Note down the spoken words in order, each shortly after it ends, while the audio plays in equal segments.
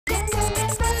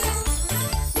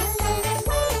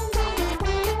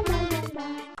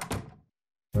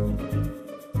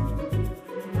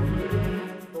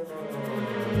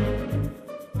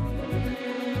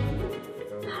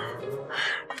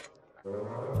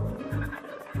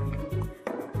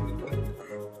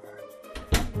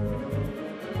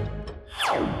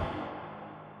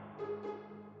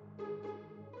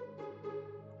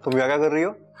तुम क्या कर रही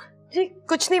हो? जी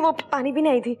कुछ नहीं, वो पानी भी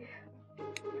नहीं आई थी।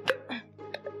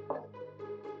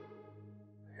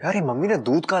 यार ये मम्मी ने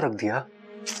दूध का रख दिया।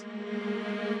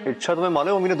 इच्छा तुम्हें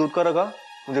मालूम मम्मी ने दूध का रखा?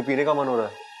 मुझे पीने का मन हो रहा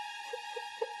है।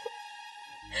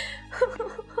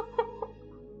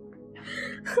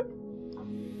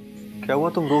 क्या हुआ,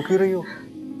 तुम रो क्यों रही हो?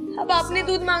 अब आपने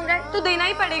दूध मांगा है तो देना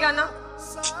ही पड़ेगा ना।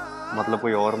 मतलब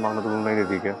कोई और मांगा तो तुम नहीं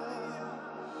देती क्या?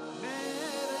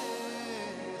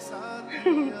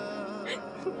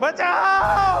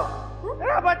 बचाओ!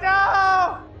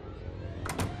 बचाओ!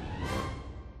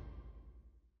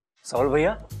 सबल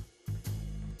भैया,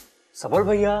 सबल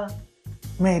भैया,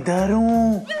 मैं इधर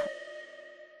हूँ।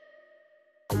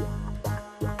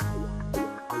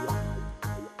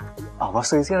 आवाज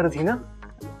तो ऐसी आ रही थी ना?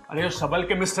 अरे सबल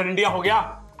के मिस्टर इंडिया हो गया।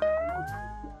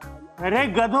 अरे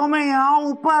गधों में यहाँ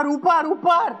ऊपर ऊपर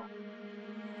ऊपर।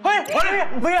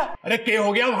 भैया अरे क्या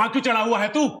हो गया, वहां क्यों चढ़ा हुआ है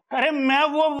तू? अरे मैं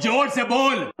वो, जोर से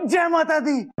बोल। जय माता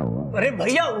दी। अरे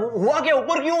भैया हुआ क्या,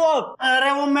 ऊपर क्यों हुआ?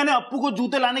 अरे वो मैंने अप्पू को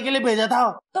जूते लाने के लिए भेजा था।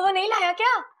 तो वो नहीं लाया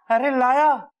क्या? अरे लाया,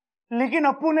 लेकिन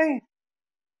अप्पू नहीं,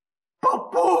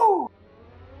 पप्पू।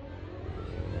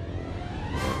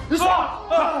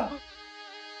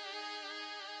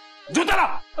 जूता ला।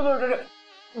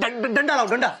 डंडा लाओ,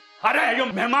 डंडा। अरे ये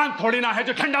मेहमान थोड़ी ना है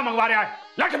जो ठंडा मंगवा रहा है,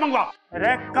 लाके मंगवा।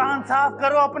 अरे कान साफ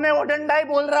करो अपने, वो डंडा ही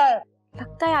बोल रहा है।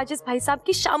 लगता है आज इस भाई साहब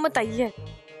की शामत आई है।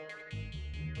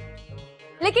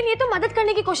 लेकिन ये तो मदद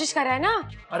करने की कोशिश कर रहा है ना।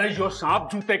 अरे जो सांप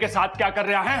जूते के साथ क्या कर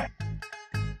रहा है?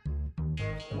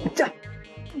 जा,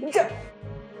 जा।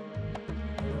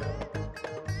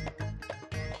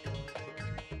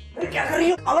 अरे क्या कर रही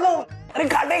हो? अगलो, अरे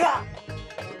काटेगा।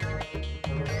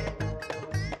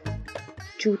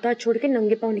 जूता छोड़ के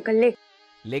नंगे पांव निकल ले।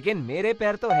 लेकिन मेरे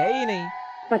पैर तो है ही नहीं।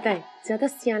 पता है, ज्यादा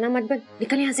सियाना मत बन,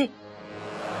 निकल यहाँ से।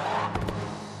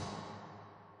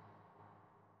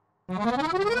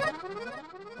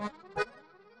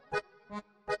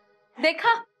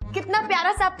 देखा कितना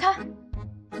प्यारा सांप था,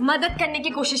 मदद करने की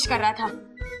कोशिश कर रहा था।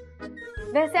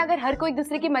 वैसे अगर हर कोई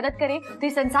दूसरे की मदद करे तो ये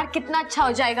संसार कितना अच्छा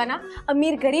हो जाएगा ना।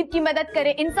 अमीर गरीब की मदद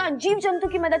करे, इंसान जीव जंतु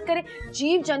की मदद करे,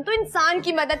 जीव जंतु इंसान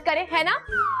की मदद करे, है ना?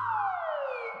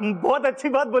 बहुत अच्छी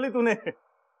बात बोली तूने,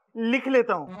 लिख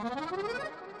लेता हूँ।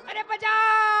 अरे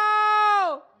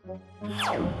बचाओ!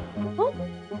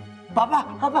 पापा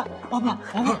पापा पापा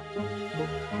पापा।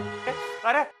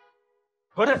 अरे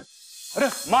अरे अरे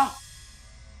माँ,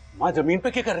 माँ जमीन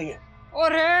पे क्या कर रही है?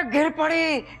 अरे गिर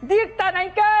पड़ी, दिखता नहीं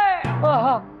क्या?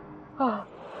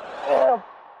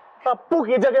 पप्पू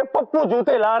की जगह पप्पू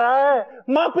जूते ला रहा है।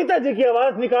 माँ पिताजी की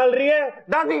आवाज निकाल रही है।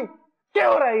 दादी क्या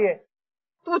हो रही है?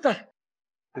 तू तो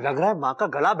लग रहा है माँ का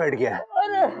गला बैठ गया है।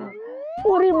 अरे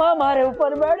पूरी माँ हमारे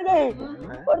ऊपर बैठ गई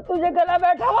और तुझे गला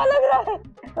बैठा हुआ लग रहा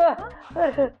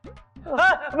है।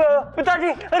 पिताजी,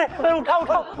 अरे उठाओ उठाओ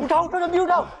उठाओ उठाओ, जल्दी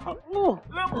उठाओ।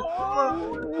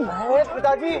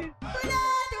 पिताजी,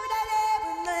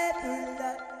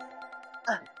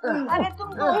 अरे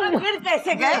तुम दोनों गिर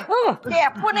कैसे गए? ये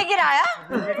अप्पू ने गिराया?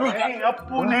 नहीं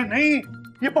अप्पू ने नहीं,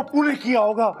 ये पप्पू ने किया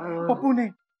होगा। पप्पू ने।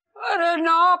 अरे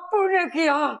ना अप्पू ने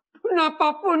किया, ना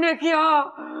पप्पू ने किया,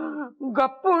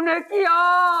 गप्पू ने किया।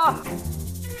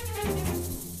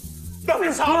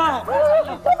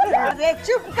 अरे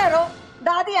चुप करो,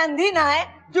 दादी अंधी ना है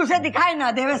जो उसे दिखाई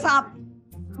ना देवे सांप।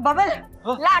 बबल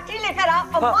लाठी लेकर आ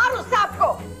और मार उस सांप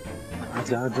को।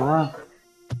 जा जा।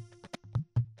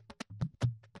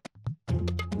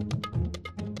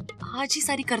 आज ही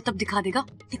सारी करतब दिखा देगा,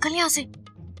 निकल यहाँ से।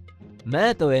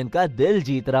 मैं तो इनका दिल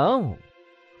जीत रहा हूँ।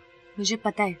 मुझे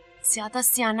पता है, ज्यादा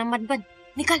सियाना मत बन,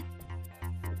 निकल।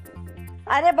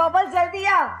 अरे बबल जल्दी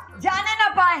आ, जाने ना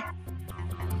पाए।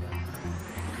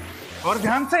 और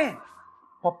ध्यान से,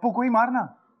 पप्पू को ही मारना,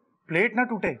 प्लेट ना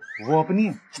टूटे, वो अपनी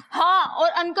है। हाँ, और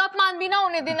अन्न का अपमान भी ना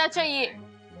होने देना चाहिए।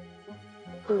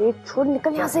 प्लेट छोड़,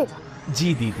 निकल यहाँ से।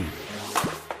 जी दीदी।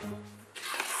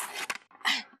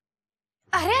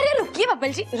 अरे अरे रुकिए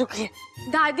बब्बल जी, रुकिए।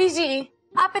 दादी जी,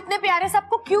 आप इतने प्यारे सांप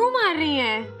को क्यों मार रही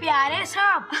हैं? प्यारे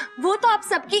सांप? वो तो आप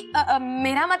सबकी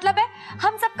मेरा मतलब है,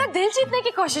 हम सबका दिल जीतने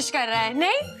की कोशिश कर रहा है,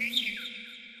 नहीं?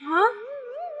 हाँ?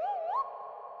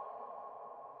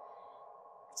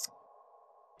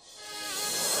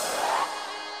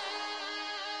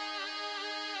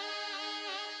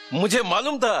 मुझे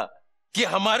मालूम था कि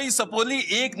हमारी सपोली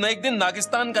एक न एक दिन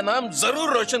नागिस्तान का नाम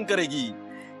जरूर रोशन करेगी।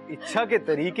 इच्छा के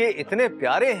तरीके इतने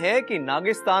प्यारे हैं कि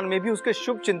नागिस्तान में भी उसके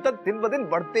शुभ चिंतक दिन ब दिन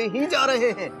बढ़ते ही जा रहे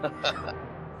हैं।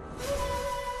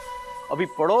 अभी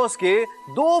पड़ोस के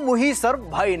दो मुही सर्प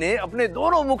भाई ने अपने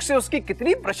दोनों मुख से उसकी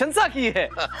कितनी प्रशंसा की है।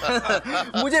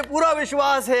 मुझे पूरा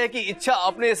विश्वास है कि इच्छा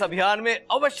अपने इस अभियान में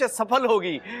अवश्य सफल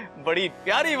होगी। बड़ी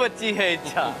प्यारी बच्ची है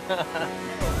इच्छा।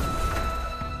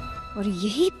 और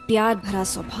यही प्यार भरा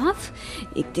स्वभाव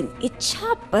एक दिन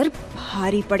इच्छा पर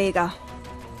भारी पड़ेगा।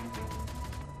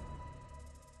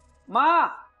 माँ,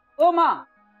 ओ माँ,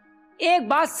 एक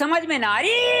बात समझ में ना आ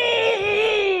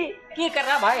रही। क्या कर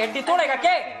रहा भाई, हड्डी तोड़ेगा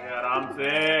क्या? आराम से।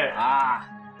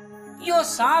 यो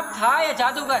सांप था या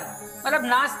जादूगर? मतलब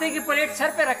नाश्ते की प्लेट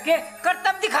सर पे रख के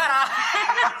करतब दिखा रहा।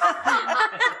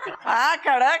 हाँ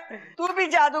कड़क, तू भी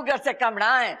जादूगर से कम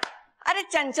ना है। अरे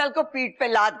चंचल को पीठ पे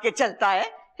लाद के चलता है,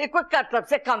 ये कोई करतब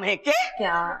से कम है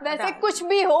क्या? वैसे कुछ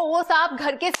भी हो, वो सांप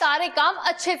घर के सारे काम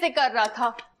अच्छे से कर रहा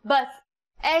था। बस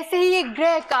ऐसे ही एक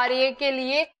गृह कार्य के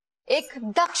लिए एक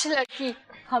दक्ष लड़की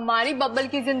हमारी बब्बल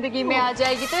की जिंदगी में आ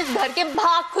जाएगी तो इस घर के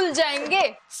भाग खुल जाएंगे।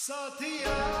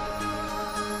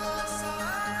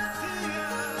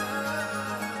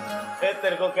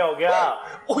 तेरे को क्या हो गया?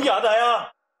 ओ याद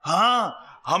आया।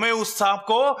 हाँ, हमें उस सांप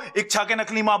को इच्छा के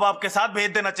नकली माँ बाप के साथ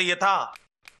भेज देना चाहिए था।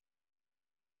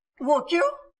 वो क्यों?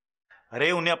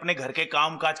 अरे उन्हें अपने घर के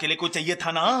काम काज के लिए कोई चाहिए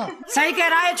था ना। सही कह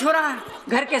रहा है छोरा,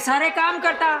 घर के सारे काम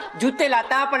करता, जूते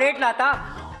लाता, प्लेट लाता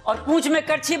और पूंछ में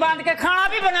कच्छी बांध के खाना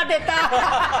भी बना देता।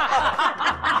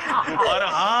 और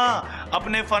हाँ,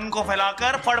 अपने फन को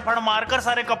फैलाकर फड़फड़ मारकर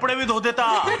सारे कपड़े भी धो देता।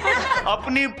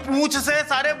 अपनी पूंछ से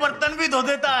सारे बर्तन भी धो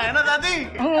देता है ना दादी।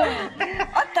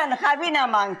 और तनख्वाह भी ना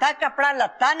मांगता, कपड़ा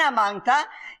लत्ता ना मांगता,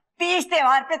 तीज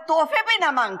त्योहार पे तोहफे भी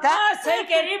ना मांगता। सही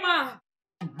कह रही माँ,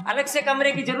 अलग से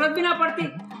कमरे की जरूरत भी ना पड़ती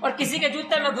और किसी के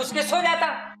जूते में घुस के सो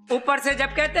जाता। ऊपर से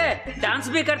जब कहते डांस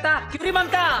भी करता, क्यों नहीं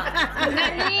बनता?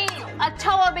 नहीं,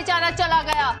 अच्छा हुआ बेचारा चला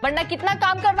गया, वरना कितना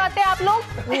काम करवाते आप लोग।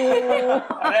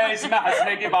 अरे इसमें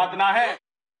हंसने की बात ना है,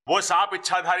 वो सांप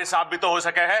इच्छाधारी सांप भी तो हो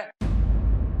सके है।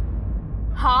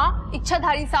 हाँ,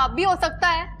 इच्छाधारी सांप भी हो सकता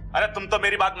है। अरे तुम तो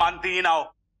मेरी बात मानती ही ना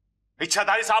हो,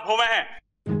 इच्छाधारी सांप हुए हैं।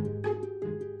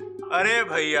 अरे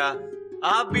भैया,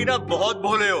 आप भी ना बहुत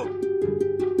भोले हो।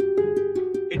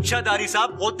 इच्छाधारी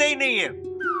सांप होते ही नहीं है।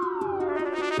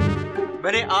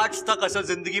 मैंने आज तक असल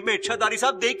जिंदगी में इच्छाधारी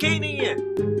सांप देखे ही नहीं है।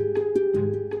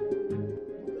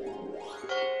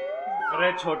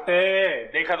 अरे छोटे,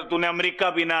 देखा तो तूने अमेरिका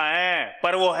भी ना है,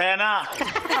 पर वो है ना।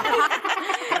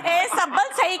 ए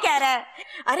सब्बल सही कह रहा है।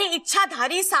 अरे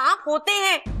इच्छाधारी सांप होते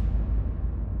हैं।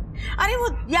 अरे वो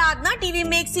याद ना, टीवी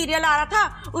में एक सीरियल आ रहा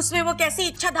था, उसमें वो कैसी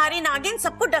इच्छाधारी नागिन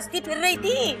सबको डसती फिर रही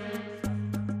थी।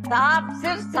 सांप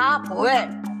सिर्फ सांप हुए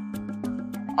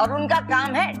और उनका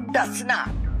काम है डसना।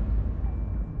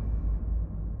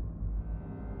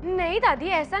 नहीं दादी,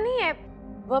 ऐसा नहीं है,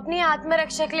 वो अपनी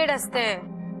आत्मरक्षा के लिए डसते हैं।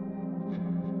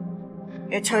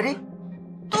 ये छोरी,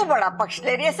 तू बड़ा पक्ष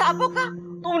ले रही है सांपों का।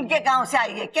 तू उनके गांव से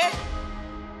आई है क्या?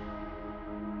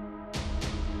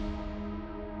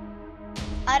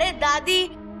 अरे दादी,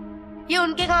 ये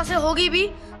उनके गांव से होगी भी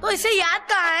तो इसे याद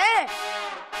कहाँ है?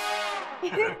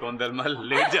 कौन दलमल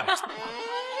ले जा।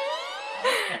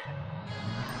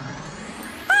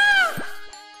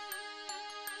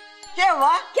 क्या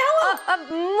हुआ? क्या हुआ? अब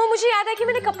मुझे याद है कि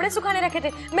मैंने कपड़े सुखाने रखे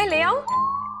थे, मैं ले आऊं?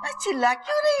 चिल्ला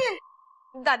क्यों रही है?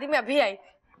 दादी मैं अभी आई।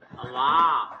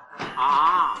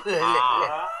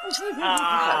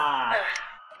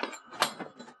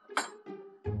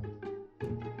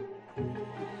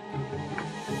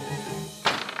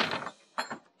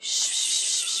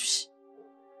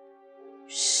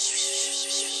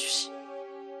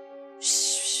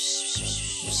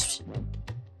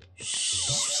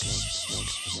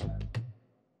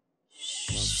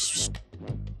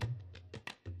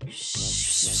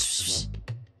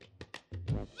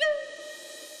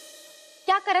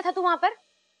 क्या कर रहा था तू वहां पर?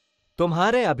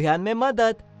 तुम्हारे अभियान में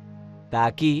मदद,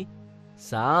 ताकि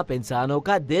सांप इंसानों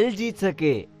का दिल जीत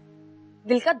सके।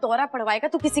 दिल का दौरा पड़वाएगा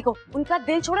तू किसी को? उनका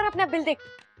दिल छोड़ और अपना बिल देख।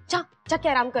 जा जाके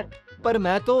आराम कर। पर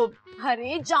मैं तो।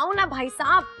 अरे जाओ ना भाई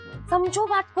साहब, समझो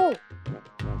बात को।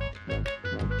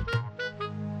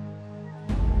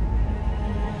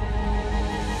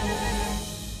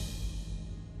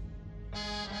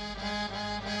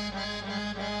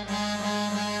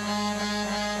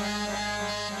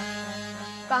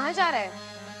 कहाँ जा रहा है?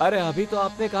 अरे अभी तो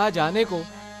आपने कहा जाने को,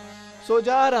 सो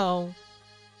जा रहा हूँ।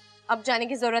 अब जाने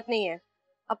की जरूरत नहीं है,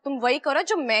 अब तुम वही करो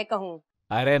जो मैं कहूँ।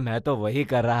 अरे मैं तो वही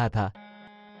कर रहा था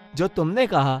जो तुमने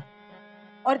कहा।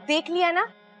 और देख लिया ना,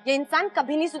 ये इंसान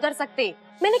कभी नहीं सुधर सकते।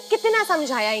 मैंने कितना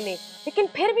समझाया इन्हें, लेकिन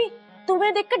फिर भी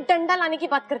तुम्हें देखकर डंडा लाने की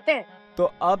बात करते हैं।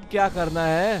 तो अब क्या करना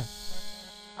है?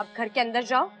 अब घर के अंदर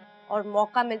जाओ और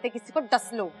मौका मिलते किसी को डस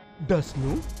लो। डस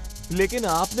लूं? लेकिन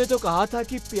आपने तो कहा था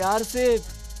कि प्यार से।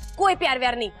 कोई प्यार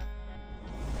व्यार नहीं,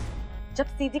 जब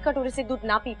सीधी कटोरी से दूध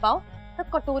ना पी पाओ तो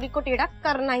कटोरी को टेढ़ा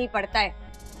करना ही पड़ता है।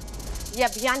 ये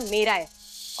अभियान मेरा है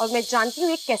और मैं जानती हूँ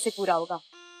ये कैसे पूरा होगा।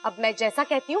 अब मैं जैसा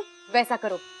कहती हूँ वैसा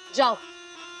करो। जाओ।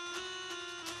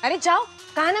 अरे जाओ,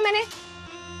 कहा ना मैंने।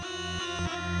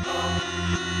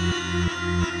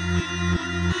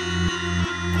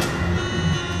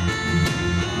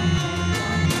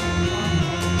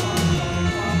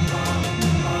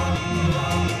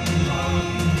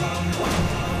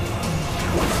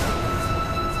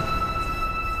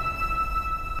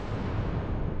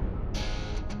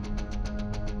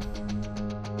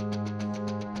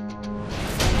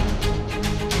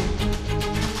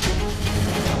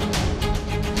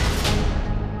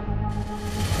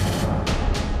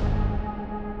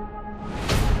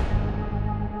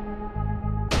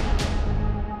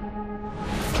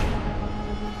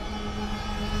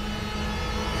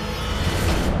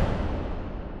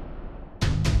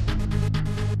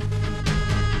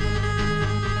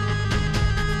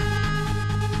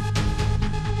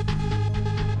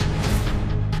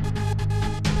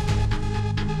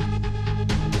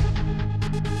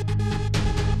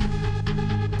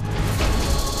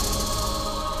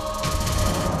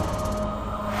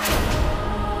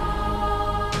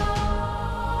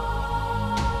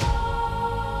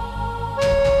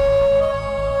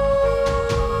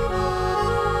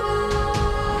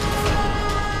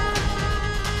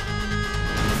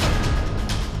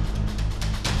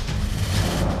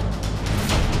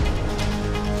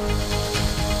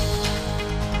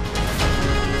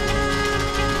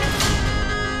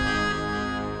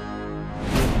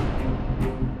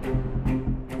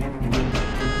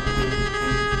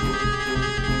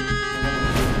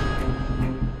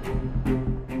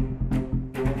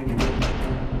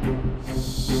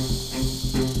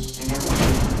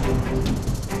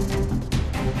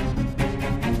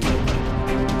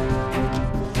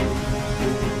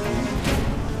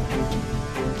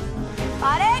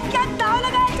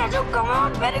 Come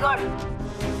on, very good.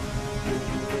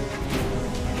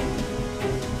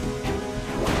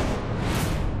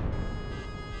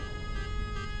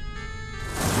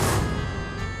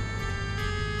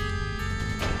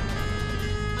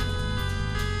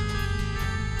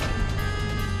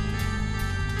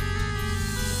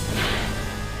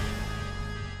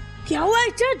 क्या हुआ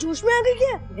इच्छा? जोश में आ गई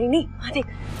क्या? नहीं नहीं, हाँ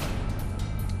देख।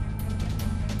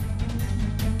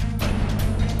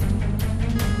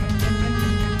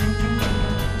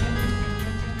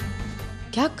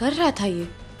 क्या कर रहा था ये?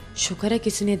 शुक्र है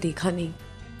किसी ने देखा नहीं।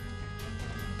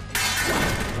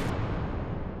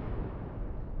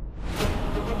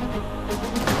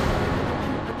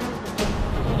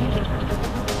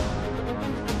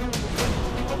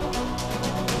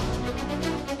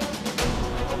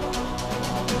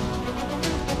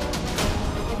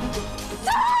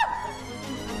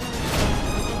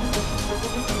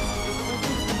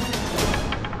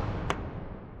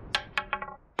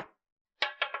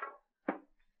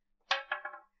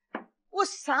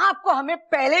 उस सांप को हमें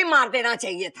पहले ही मार देना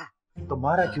चाहिए था। तो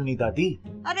मारा क्यों नहीं दादी?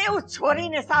 अरे उस छोरी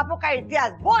ने सांपों का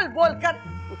इतिहास बोल बोल कर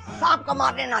उस सांप को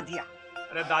मारने ना दिया।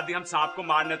 अरे दादी, हम सांप को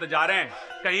मारने तो जा रहे हैं,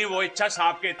 कहीं वो इच्छा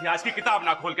सांप के इतिहास की किताब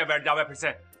ना खोल के बैठ जावे फिर से।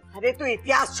 अरे तू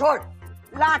इतिहास छोड़,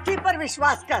 लाठी पर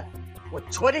विश्वास कर। वो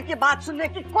छोरी की बात सुनने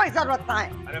की कोई जरूरत ना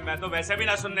है। अरे मैं तो वैसे भी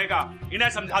ना सुनने का, इन्हें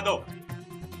समझा दो।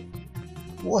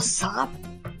 वो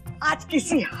सांप आज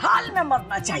किसी हाल में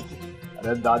मरना चाहिए।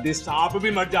 अरे दादी, सांप भी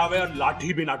मर जावे और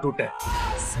लाठी भी ना टूटे।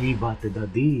 सही बात है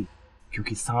दादी,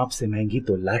 क्योंकि सांप से महंगी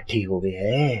तो लाठी हो गई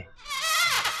है।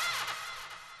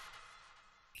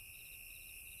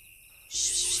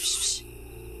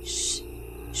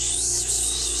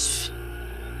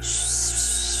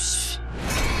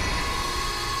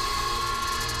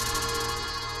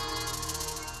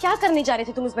 क्या करने जा रहे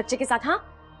थे तुम उस बच्चे के साथ?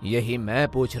 हाँ, यही मैं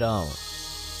पूछ रहा हूँ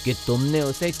कि तुमने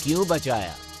उसे क्यों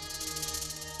बचाया?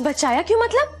 बचाया क्यों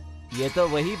मतलब? ये तो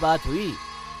वही बात हुई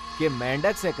कि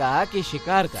मेंढक से कहा कि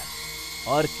शिकार कर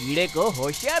और कीड़े को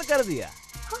होशियार कर दिया।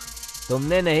 हाँ?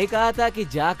 तुमने नहीं कहा था कि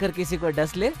जाकर किसी को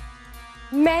डस ले?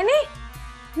 मैंने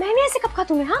ऐसे कब कहा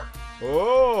तुम्हें? हाँ,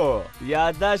 ओह,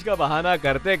 याददाश्त का बहाना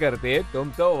करते करते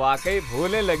तुम तो वाकई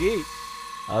भूलने लगी।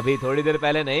 अभी थोड़ी देर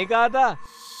पहले नहीं कहा था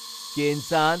कि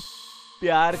इंसान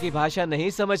प्यार की भाषा नहीं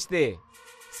समझते।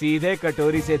 सीधे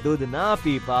कटोरी से दूध ना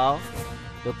पी पाओ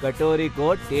तो कटोरी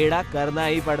को टेढ़ा करना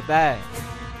ही पड़ता है।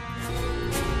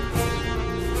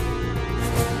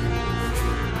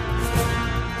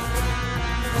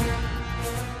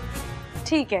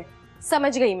 ठीक है,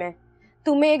 समझ गई मैं।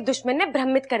 तुम्हें एक दुश्मन ने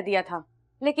भ्रमित कर दिया था,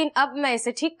 लेकिन अब मैं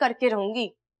इसे ठीक करके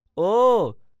रहूंगी।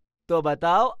 ओह, तो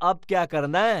बताओ अब क्या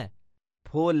करना है?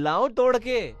 फूल लाऊं तोड़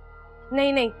के?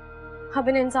 नहीं नहीं, अब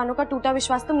इन इंसानों का टूटा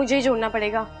विश्वास तो मुझे ही जोड़ना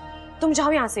पड़ेगा। तुम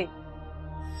जाओ यहाँ से।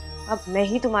 अब मैं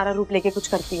ही तुम्हारा रूप लेके कुछ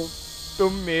करती हूँ।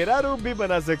 तुम मेरा रूप भी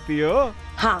बना सकती हो?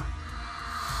 हाँ।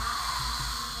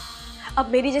 अब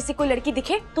मेरी जैसी कोई लड़की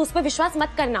दिखे तो उस पर विश्वास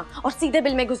मत करना और सीधे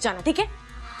बिल में घुस जाना, ठीक है?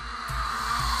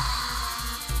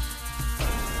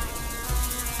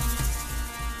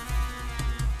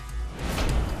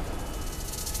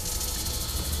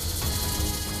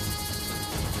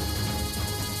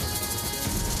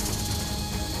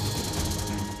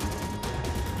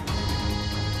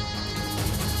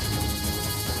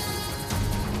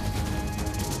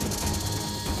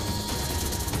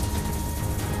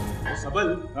 सबल,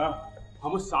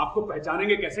 हम उस सांप को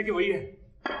पहचानेंगे कैसे कि वही है?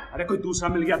 अरे कोई दूसरा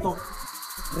मिल गया तो?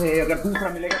 अरे अगर दूसरा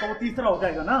मिलेगा तो वो तीसरा हो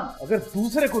जाएगा ना। अगर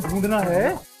दूसरे को ढूंढना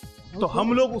है तो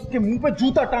हम लोग उसके मुंह पे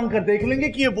जूता टांग कर देख लेंगे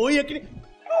कि ये वही है कि नहीं।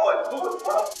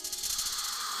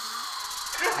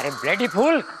 अरे ब्लडी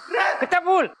फूल, कितना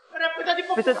फूल? अरे पिताजी,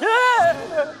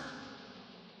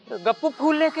 गप्पू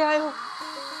फूल लेके आए हो?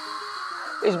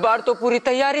 इस बार तो पूरी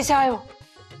तैयारी से आए हो।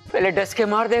 पहले डस के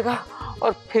मार देगा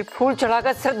और फिर फूल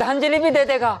चढ़ाकर श्रद्धांजलि भी दे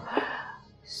देगा।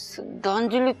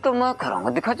 श्रद्धांजलि तो मैं कराऊंगा,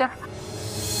 दिखा जा।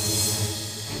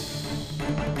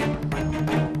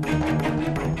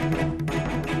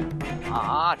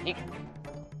 हाँ ठीक है।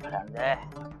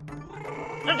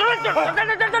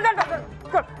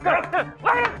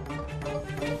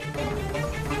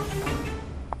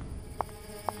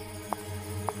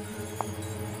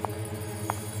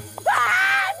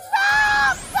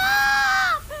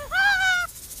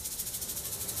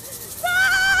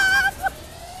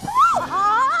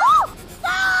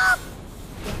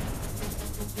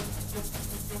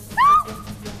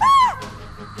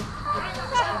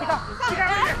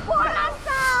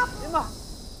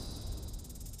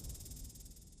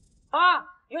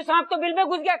 ये सांप तो बिल में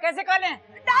घुस गया, कैसे खा लें?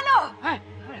 डालो।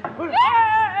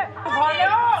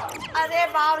 अरे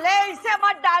बावले, इसे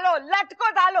मत डालो, लट को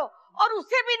डालो और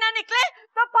उससे भी ना निकले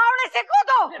तो फावड़े से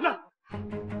कूदो।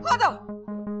 कूदो।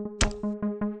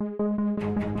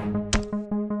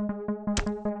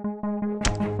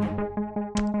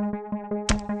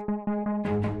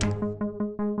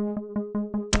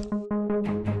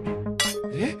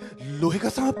 लोहे का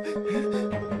सांप।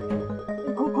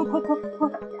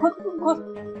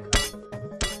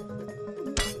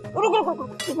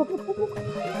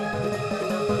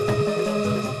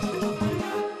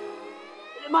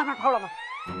 मारना फावड़ा मार।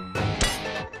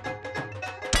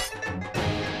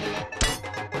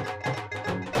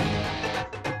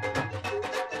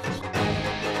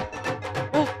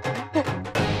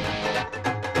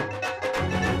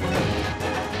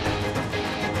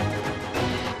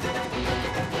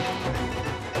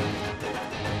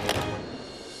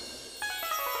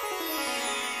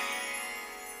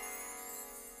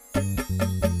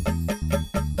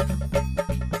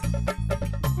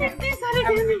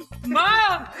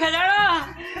 माँ, खजाना।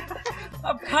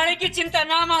 अब खाने की चिंता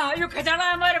ना माँ, ये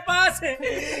खजाना हमारे पास है।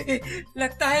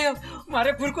 लगता है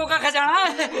हमारे पुरखों का खजाना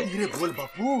है। धीरे बोल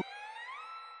बापू,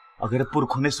 अगर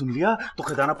पुरखों ने सुन लिया तो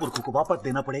खजाना पुरखों को वापस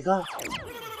देना पड़ेगा।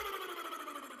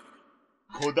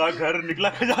 खुदा घर निकला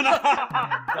खजाना।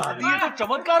 दादी, ये तो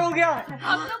चमत्कार हो गया।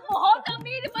 हम तो बहुत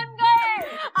अमीर बन गए।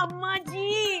 अम्मा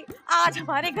जी, आज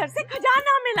हमारे घर से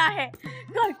खजाना मिला है।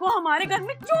 कल को हमारे घर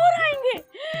में चोर आएंगे।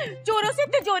 चोरों से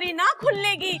तिजोरी ना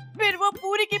खुलेगी, फिर वो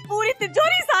पूरी की पूरी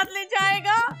तिजोरी साथ ले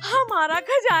जाएगा। हमारा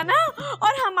खजाना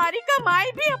और हमारी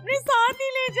कमाई भी अपने साथ ही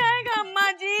ले जाएगा।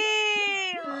 अम्मा जी,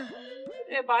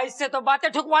 ए भाई से तो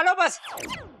बातें ठुकवा लो बस।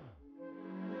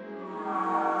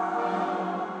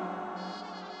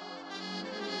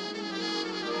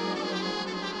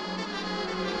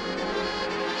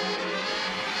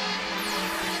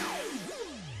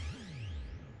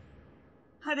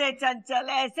 अरे चंचल,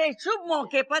 ऐसे शुभ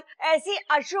मौके पर ऐसी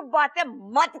अशुभ बातें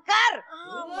मत कर।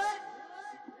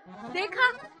 देखा,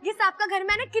 ये सांप का घर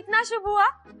में आना कितना शुभ हुआ।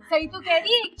 सही तो कह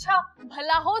रही है इच्छा,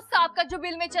 भला हो सांप का जो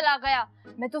बिल में चला गया।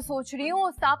 मैं तो सोच रही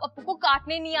हूँ सांप अपू को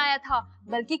काटने नहीं आया था,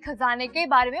 बल्कि खजाने के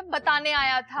बारे में बताने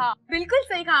आया था। बिल्कुल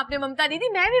सही कहा आपने ममता दीदी,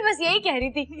 मैं भी बस यही कह रही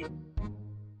थी।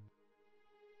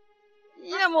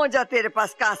 ये मोजा तेरे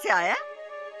पास कहाँ से आया?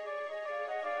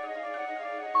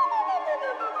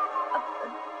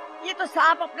 ये तो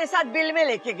सांप अपने साथ बिल में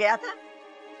लेके गया था,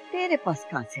 तेरे पास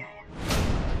कहाँ से आया?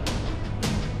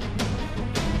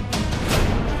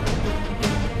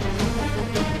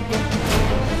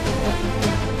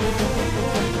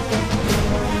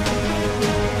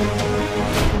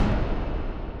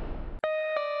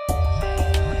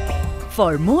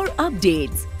 For more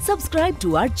updates, subscribe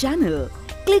to our channel,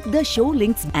 click the show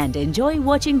links and enjoy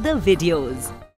watching the videos.